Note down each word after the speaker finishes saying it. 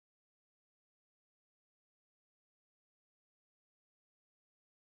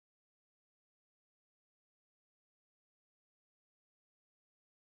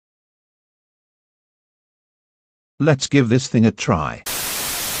Let's give this thing a try.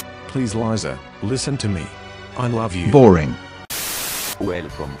 Please Liza, listen to me. I love you. Boring.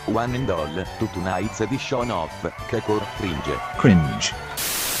 Welcome, one and all, to tonight's edition of Cringe. Cringe.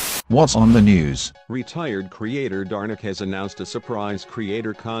 What's on the news? Retired creator Darnik has announced a surprise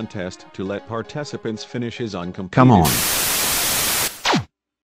creator contest to let participants finish his uncompleted. Come on.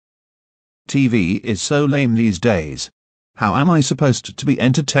 TV is so lame these days. How am I supposed to be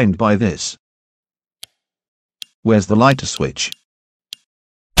entertained by this? Where's the lighter switch?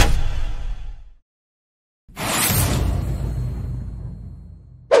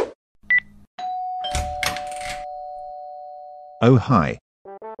 Oh hi.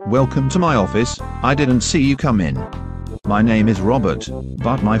 Welcome to my office. I didn't see you come in. My name is Robert,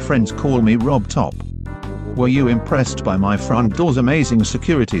 but my friends call me RobTop. Were you impressed by my front door's amazing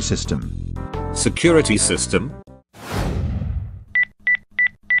security system? Security system?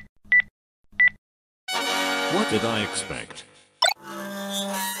 What did I expect?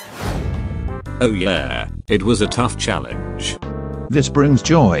 Oh yeah, it was a tough challenge. This brings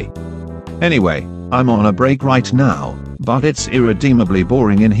joy. Anyway, I'm on a break right now, but it's irredeemably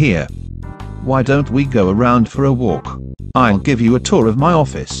boring in here. Why don't we go around for a walk? I'll give you a tour of my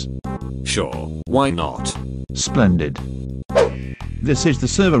office. Sure, why not? Splendid. This is the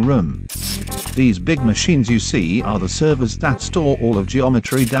server room. These big machines you see are the servers that store all of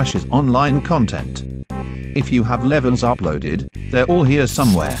Geometry Dash's online content. If you have levels uploaded, they're all here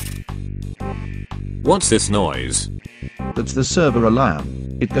somewhere. What's this noise? That's the server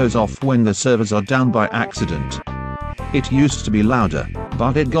alarm. It goes off when the servers are down by accident. It used to be louder,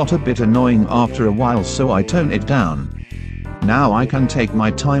 but it got a bit annoying after a while, so I toned it down. Now I can take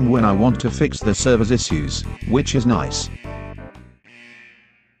my time when I want to fix the server's issues, which is nice.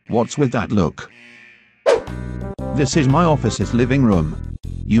 What's with that look? This is my office's living room.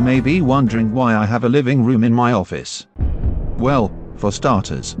 You may be wondering why I have a living room in my office. Well, for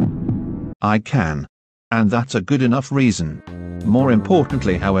starters, I can. And that's a good enough reason. More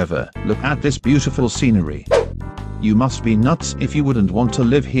importantly, however, look at this beautiful scenery. You must be nuts if you wouldn't want to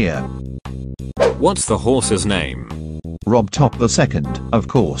live here. What's the horse's name? RobTop II, of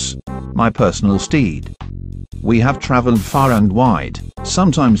course. My personal steed. We have traveled far and wide,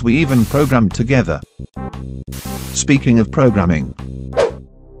 sometimes we even programmed together. Speaking of programming.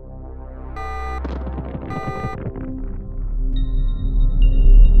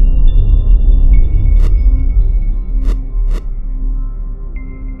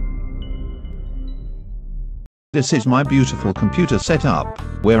 This is my beautiful computer setup,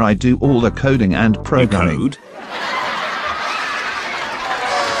 where I do all the coding and programming. You code?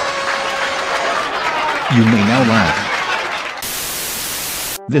 You may now laugh.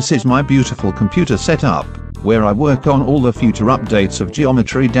 This is my beautiful computer setup, where I work on all the future updates of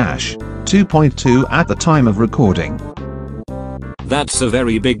Geometry Dash 2.2 at the time of recording. That's a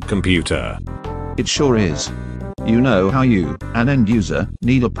very big computer. It sure is. You know how you, an end user,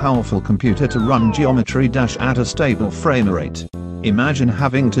 need a powerful computer to run Geometry Dash at a stable frame rate. Imagine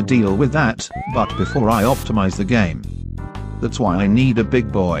having to deal with that, but before I optimize the game. That's why I need a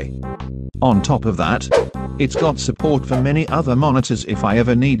big boy. On top of that, it's got support for many other monitors if I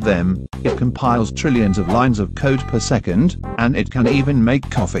ever need them, it compiles trillions of lines of code per second, and it can even make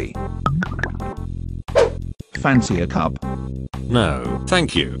coffee. Fancy a cup? No,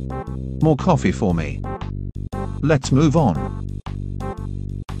 thank you. More coffee for me. Let's move on.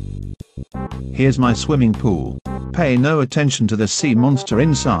 Here's my swimming pool. Pay no attention to the sea monster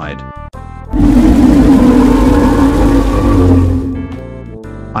inside.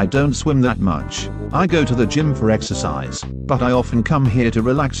 I don't swim that much. I go to the gym for exercise, but I often come here to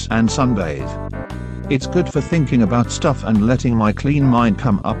relax and sunbathe. It's good for thinking about stuff and letting my clean mind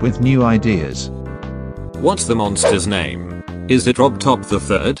come up with new ideas. What's the monster's name? Is it RobTop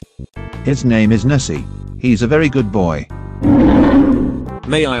III? His name is Nessie. He's a very good boy.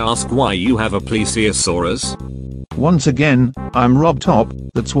 May I ask why you have a plesiosaurus? Once again, I'm RobTop,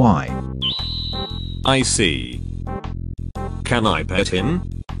 that's why. I see. Can I pet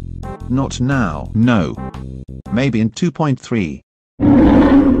him? Not now, no. Maybe in 2.3.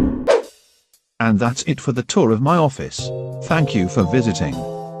 And that's it for the tour of my office. Thank you for visiting.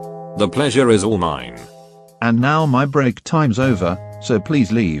 The pleasure is all mine. And now my break time's over, so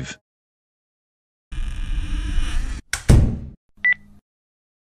please leave.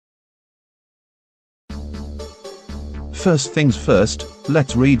 First things first,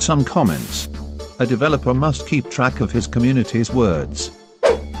 let's read some comments. A developer must keep track of his community's words.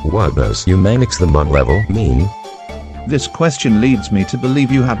 What does humanix the mod level mean? This question leads me to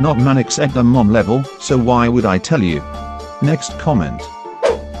believe you have not manixed the mon level, so why would I tell you? Next comment.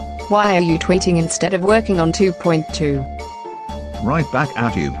 Why are you tweeting instead of working on 2.2? Right back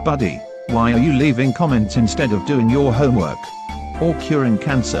at you, buddy. Why are you leaving comments instead of doing your homework? Or curing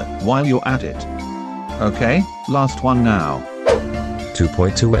cancer while you're at it? Okay, last one now.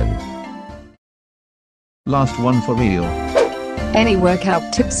 2.2n. Last one for real. Any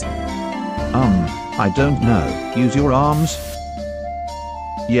workout tips? I don't know. Use your arms?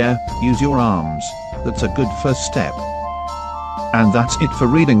 Yeah, use your arms. That's a good first step. And that's it for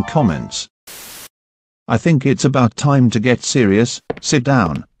reading comments. I think it's about time to get serious, sit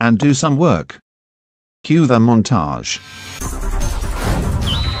down, and do some work. Cue the montage.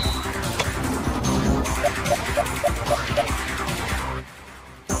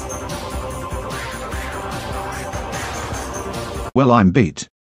 Well, I'm beat.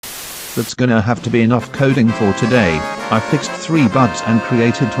 That's gonna have to be enough coding for today. I fixed 3 bugs and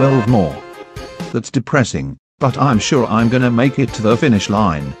created 12 more. That's depressing, but I'm sure I'm gonna make it to the finish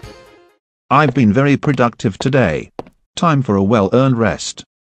line. I've been very productive today. Time for a well-earned rest.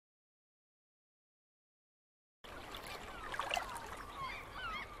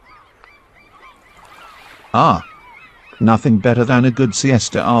 Nothing better than a good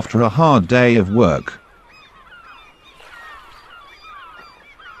siesta after a hard day of work.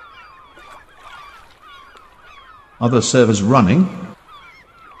 Are the servers running?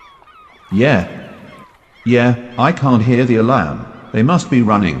 Yeah, I can't hear the alarm. They must be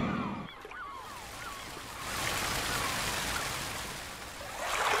running.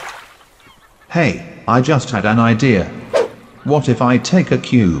 Hey, I just had an idea. What if I take a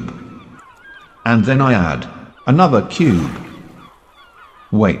cube? And then I add another cube.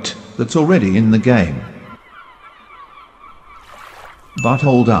 Wait, that's already in the game. But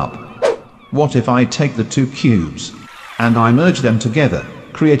hold up. What if I take the 2 cubes and I merge them together,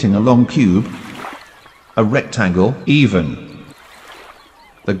 creating a long cube? A rectangle, even.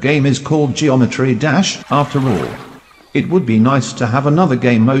 The game is called Geometry Dash, after all. It would be nice to have another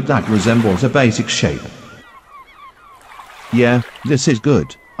game mode that resembles a basic shape. Yeah, this is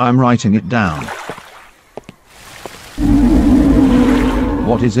good. I'm writing it down.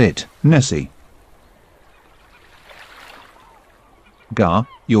 What is it, Nessie? Gar,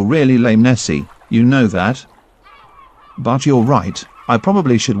 you're really lame, Nessie, you know that? But you're right, I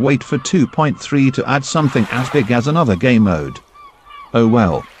probably should wait for 2.3 to add something as big as another game mode. Oh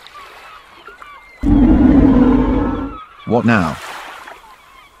well. What now?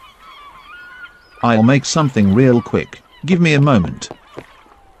 I'll make something real quick. Give me a moment.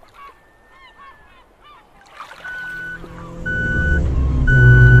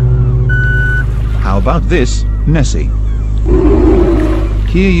 How about this, Nessie?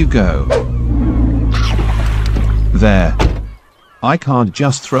 Here you go. There. I can't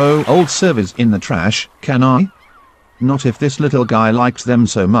just throw old servers in the trash, can I? Not if this little guy likes them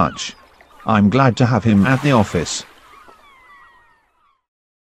so much. I'm glad to have him at the office.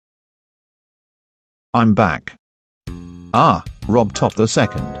 I'm back. RobTop the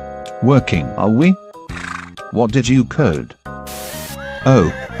second. Working, are we? What did you code?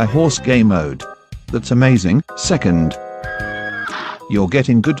 Oh, a horse game mode. That's amazing. Second. You're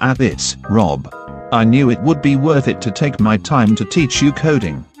getting good at this, Rob. I knew it would be worth it to take my time to teach you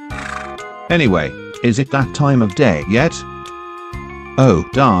coding. Anyway, is it that time of day yet? Oh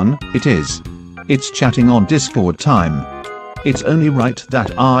darn, it is. It's chatting on Discord time. It's only right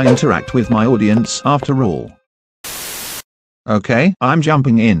that I interact with my audience after all. Okay, I'm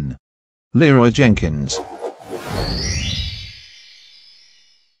jumping in. Leroy Jenkins.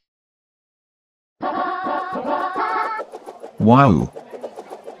 Wow.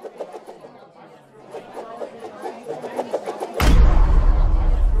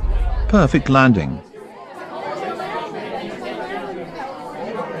 Perfect landing.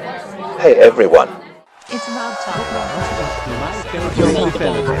 Hey everyone. It's RobTop.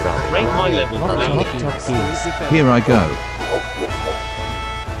 Rate my level, Here I go.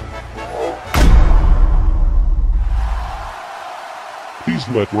 Please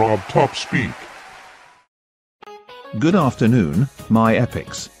let RobTop speak. Good afternoon, my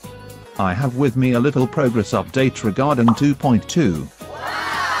epics. I have with me a little progress update regarding 2.2.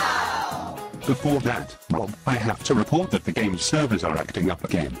 Before that, Rob, I have to report that the game's servers are acting up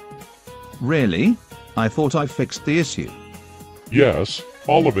again. Really? I thought I fixed the issue. Yes,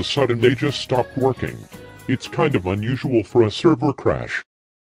 all of a sudden they just stopped working. It's kind of unusual for a server crash.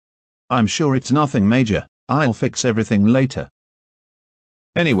 I'm sure it's nothing major. I'll fix everything later.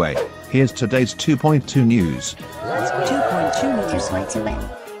 Anyway, here's today's 2.2 news. 2.2 news.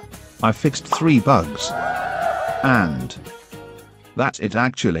 I fixed 3 bugs. And that's it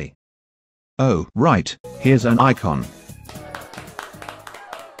actually. Oh, right, here's an icon.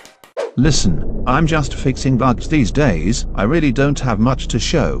 Listen, I'm just fixing bugs these days, I really don't have much to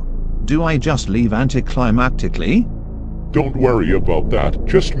show. Do I just leave anticlimactically? Don't worry about that,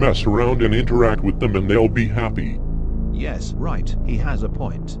 just mess around and interact with them and they'll be happy. Yes, right, he has a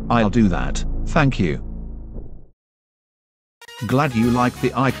point. I'll do that, thank you. Glad you like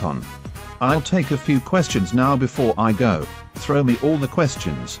the icon. I'll take a few questions now before I go. Throw me all the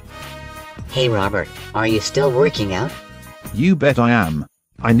questions. Hey Robert, are you still working out? You bet I am.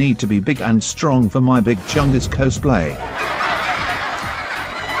 I need to be big and strong for my Big Chungus cosplay.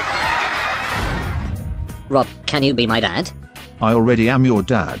 Rob, can you be my dad? I already am your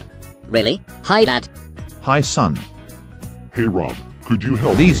dad. Really? Hi Dad. Hi son. Hey Rob, could you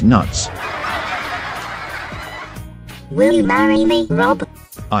help These nuts. Will you marry me, Rob?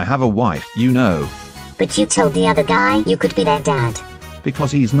 I have a wife, you know. But you told the other guy you could be their dad.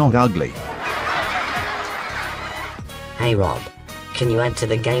 Because he's not ugly. Hey Rob, can you add to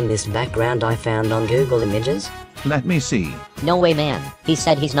the game this background I found on Google Images? Let me see. No way man, he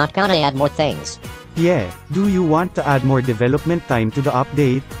said he's not gonna add more things. Yeah, do you want to add more development time to the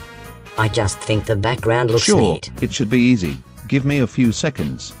update? I just think the background looks Sure, neat. it should be easy. Give me a few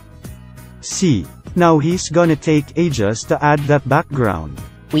seconds. See, now he's gonna take ages to add that background.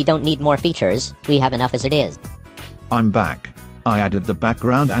 We don't need more features, we have enough as it is. I'm back. I added the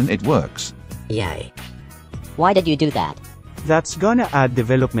background and it works. Yay. Why did you do that? That's gonna add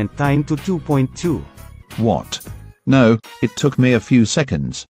development time to 2.2. What? No, it took me a few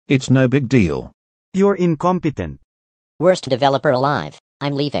seconds. It's no big deal. You're incompetent. Worst developer alive,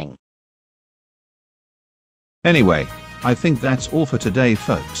 I'm leaving. Anyway, I think that's all for today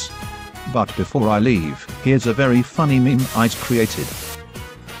folks. But before I leave, here's a very funny meme I created.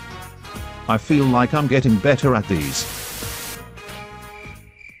 I feel like I'm getting better at these.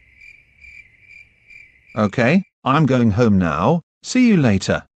 Okay, I'm going home now, see you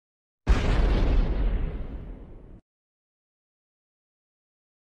later.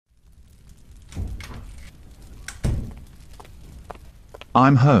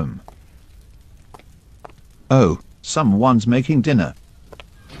 I'm home. Oh, someone's making dinner.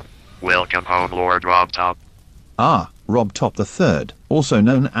 Welcome home, Lord RobTop. Ah, RobTop III, also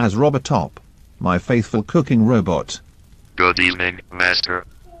known as RobTop, my faithful cooking robot. Good evening, Master.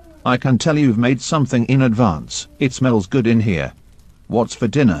 I can tell you've made something in advance. It smells good in here. What's for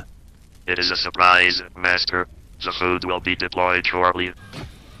dinner? It is a surprise, Master. The food will be deployed shortly.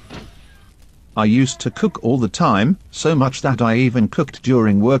 I used to cook all the time, so much that I even cooked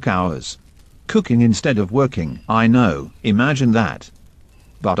during work hours. Cooking instead of working, I know, imagine that.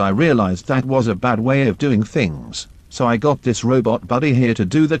 But I realized that was a bad way of doing things, so I got this robot buddy here to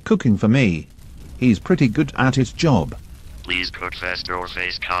do the cooking for me. He's pretty good at his job. Please cook faster or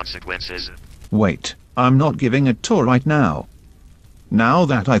face consequences. Wait, I'm not giving a tour right now. Now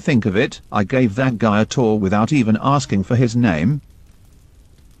that I think of it, I gave that guy a tour without even asking for his name.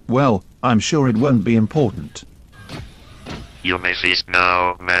 Well, I'm sure it won't be important. You may feast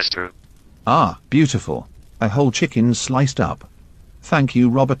now, Master. Ah, beautiful. A whole chicken sliced up. Thank you,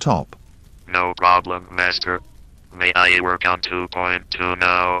 RobTop. No problem, Master. May I work on 2.2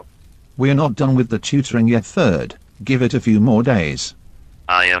 now? We're not done with the tutoring yet, third. Give it a few more days.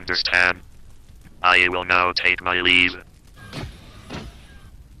 I understand. I will now take my leave.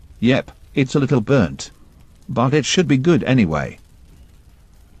 Yep, it's a little burnt. But it should be good anyway.